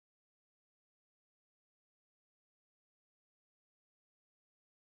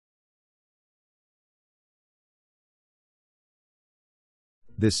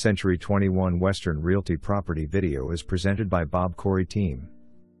This Century 21 Western Realty property video is presented by Bob Corey Team.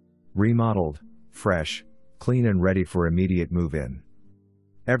 Remodeled, fresh, clean and ready for immediate move-in.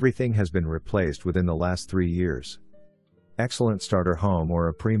 Everything has been replaced within the last 3 years. Excellent starter home or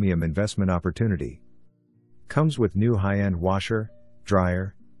a premium investment opportunity. Comes with new high-end washer,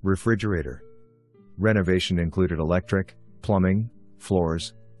 dryer, refrigerator. Renovation included electric, plumbing,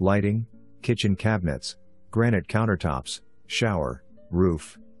 floors, lighting, kitchen cabinets, granite countertops, shower,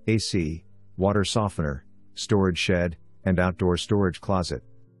 roof, AC, water softener, storage shed, and outdoor storage closet.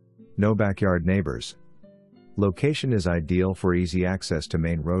 No backyard neighbors. Location is ideal for easy access to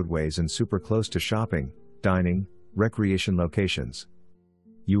main roadways and super close to shopping, dining, recreation locations.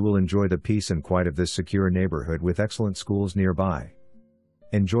 You will enjoy the peace and quiet of this secure neighborhood with excellent schools nearby.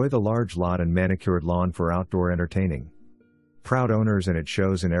 Enjoy the large lot and manicured lawn for outdoor entertaining. Proud owners, and it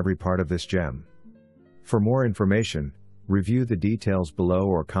shows in every part of this gem. For more information, review the details below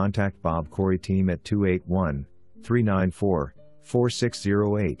or contact Bob Corey Team at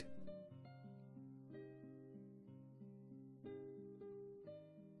 281-394-4608.